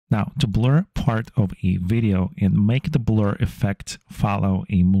Now, to blur part of a video and make the blur effect follow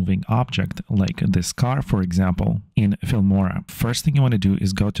a moving object, like this car, for example, in Filmora, first thing you want to do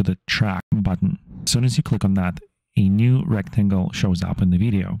is go to the track button. As soon as you click on that, a new rectangle shows up in the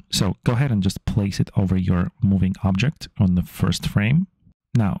video. So go ahead and just place it over your moving object on the first frame.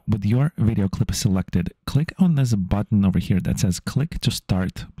 Now, with your video clip selected, click on this button over here that says click to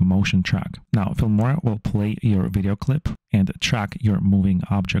start motion track. Now, Filmora will play your video clip and track your moving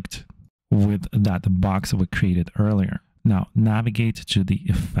object with that box we created earlier. Now, navigate to the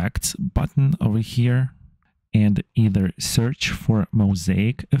effects button over here and either search for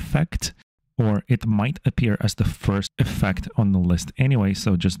mosaic effect, or it might appear as the first effect on the list anyway.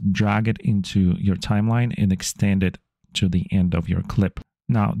 So just drag it into your timeline and extend it to the end of your clip.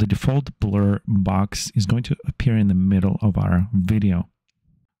 Now, the default blur box is going to appear in the middle of our video.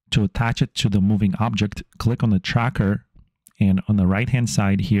 To attach it to the moving object, click on the tracker, and on the right-hand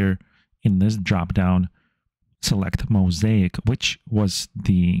side here, in this drop-down, select Mosaic, which was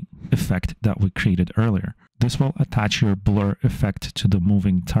the effect that we created earlier. This will attach your blur effect to the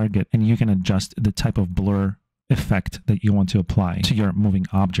moving target, and you can adjust the type of blur effect that you want to apply to your moving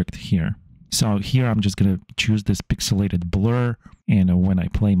object here. So here I'm just going to choose this pixelated blur, and when I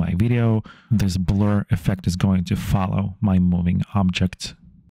play my video, this blur effect is going to follow my moving object